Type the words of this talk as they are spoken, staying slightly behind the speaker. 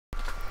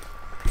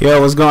Yo,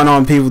 what's going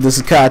on, people? This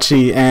is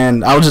Kachi,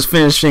 and I was just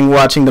finishing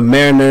watching the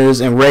Mariners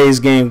and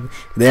Rays game.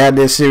 They had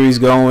their series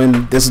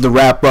going. This is the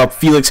wrap up.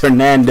 Felix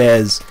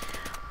Hernandez,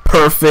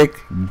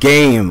 perfect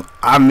game.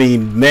 I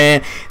mean,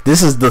 man,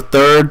 this is the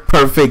third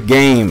perfect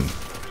game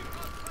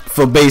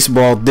for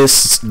baseball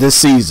this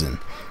season,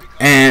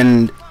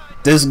 and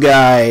this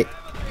guy,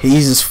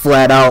 he's just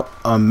flat out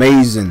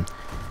amazing.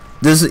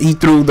 He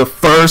threw the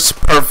first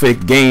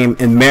perfect game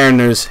in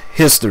Mariners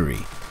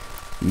history.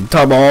 You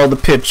talk about all the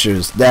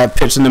pitchers that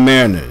pitch in the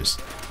Mariners.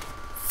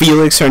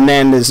 Felix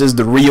Hernandez is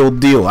the real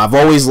deal. I've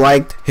always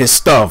liked his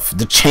stuff.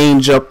 The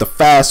changeup, the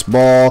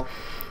fastball.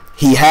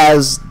 He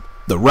has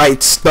the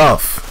right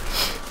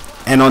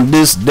stuff. And on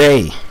this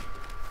day,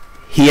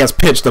 he has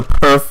pitched a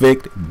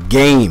perfect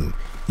game.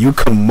 You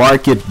can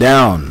mark it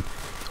down.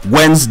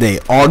 Wednesday,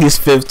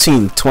 August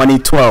 15th,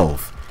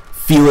 2012.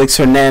 Felix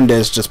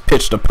Hernandez just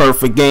pitched a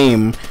perfect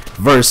game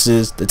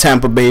versus the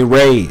Tampa Bay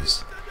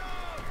Rays.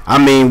 I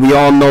mean, we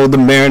all know the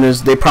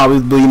Mariners, they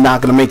probably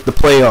not going to make the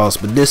playoffs,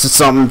 but this is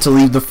something to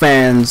leave the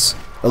fans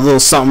a little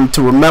something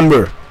to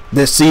remember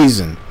this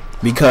season,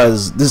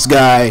 because this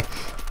guy,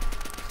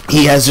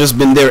 he has just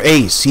been their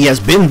ace. He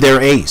has been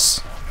their ace.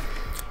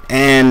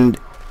 And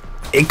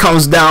it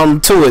comes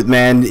down to it,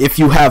 man. If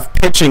you have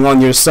pitching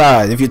on your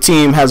side, if your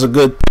team has a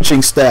good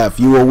pitching staff,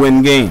 you will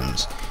win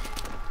games.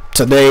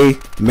 Today,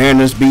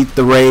 Mariners beat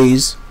the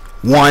Rays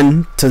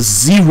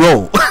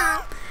 1-0.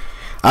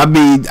 I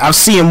mean, I've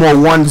seen more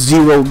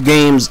 1-0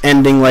 games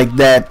ending like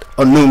that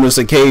on numerous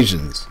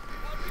occasions.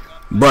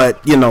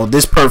 But, you know,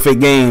 this perfect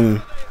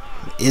game,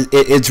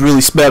 it's really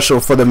special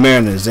for the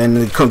Mariners.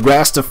 And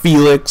congrats to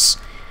Felix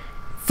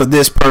for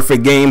this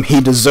perfect game.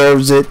 He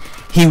deserves it.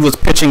 He was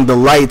pitching the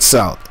lights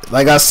out.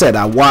 Like I said,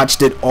 I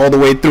watched it all the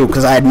way through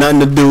because I had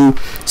nothing to do.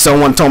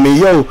 Someone told me,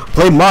 yo,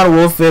 play Modern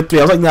Warfare 3.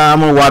 I was like, nah, I'm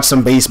going to watch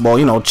some baseball,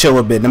 you know, chill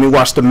a bit. Let me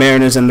watch the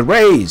Mariners and the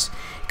Rays.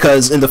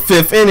 Because in the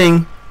 5th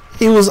inning,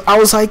 I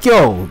was like,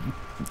 yo,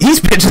 he's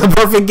pitching a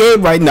perfect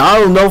game right now. I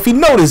don't know if he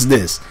noticed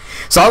this.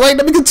 So I was like,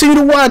 let me continue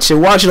to watch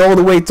it all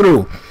the way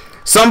through.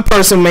 Some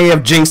person may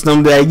have jinxed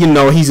him that, you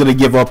know, he's going to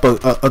give up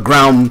a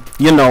ground,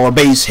 you know, a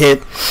base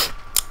hit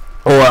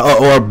or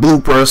a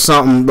blooper or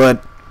something,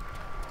 but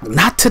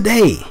not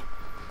today.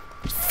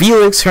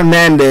 Felix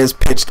Hernandez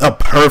pitched a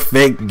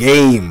perfect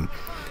game.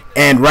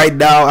 And right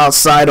now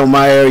outside on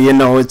my area, you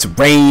know, it's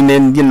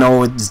raining, you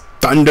know, it's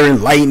thunder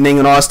and lightning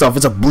and all that stuff.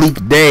 It's a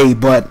bleak day,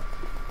 but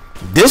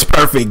this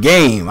perfect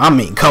game, I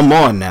mean, come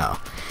on now.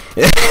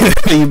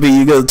 You're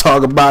going to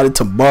talk about it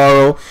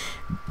tomorrow,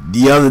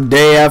 the other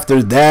day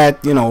after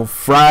that, you know,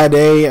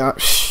 Friday.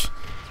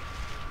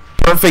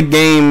 Perfect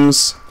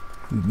games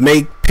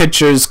make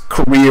pitchers'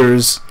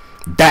 careers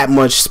that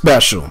much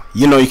special.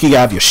 You know, you can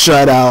have your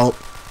shutout.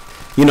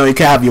 You know, you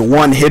can have your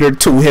one-hitter,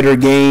 two-hitter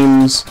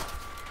games.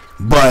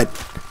 But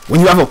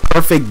when you have a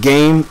perfect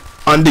game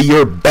under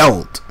your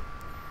belt,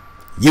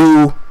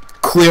 you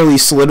clearly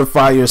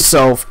solidify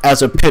yourself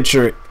as a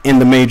pitcher in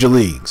the major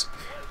leagues,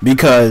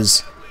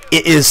 because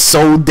it is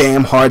so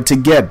damn hard to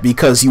get,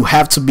 because you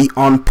have to be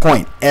on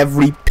point.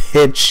 Every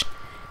pitch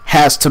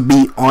has to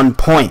be on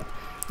point.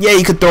 Yeah,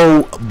 you could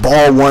throw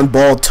ball 1,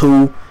 ball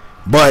 2,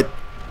 but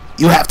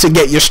you have to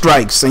get your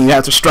strikes, and you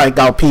have to strike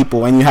out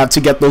people, and you have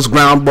to get those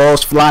ground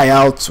balls, fly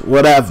outs,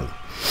 whatever.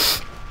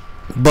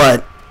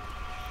 But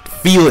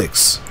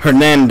Felix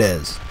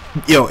Hernandez,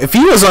 yo, if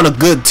he was on a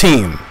good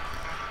team,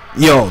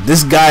 yo,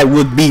 this guy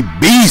would be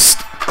beast.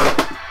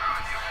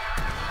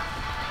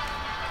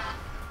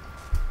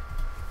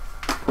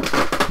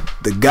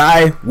 The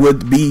guy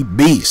would be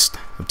beast.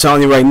 I'm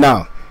telling you right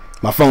now.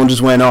 My phone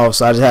just went off,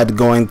 so I just had to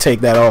go and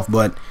take that off.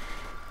 But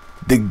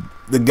the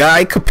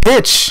guy could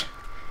pitch.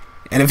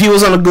 And if he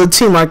was on a good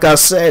team, like I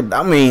said,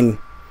 I mean,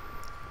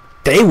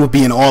 they would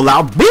be an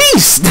all-out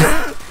beast.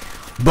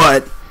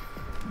 But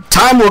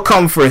time will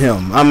come for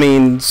him. I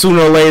mean,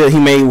 sooner or later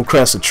he may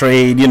request a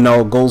trade, you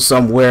know, go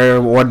somewhere,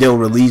 or they'll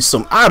release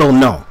him. I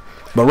don't know.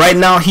 But right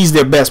now, he's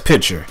their best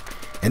pitcher.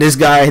 And this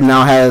guy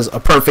now has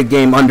a perfect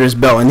game under his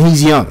belt, and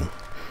he's young.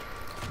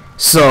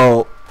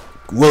 So,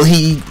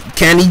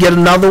 can he get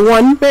another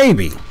one?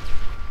 Maybe.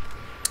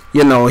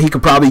 You know, he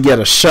could probably get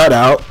a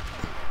shutout.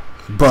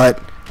 But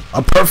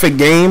a perfect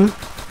game,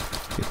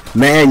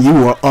 man,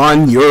 you are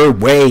on your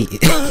way.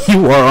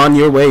 You are on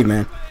your way,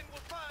 man. We'll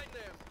find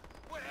them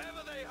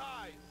wherever they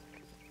hide.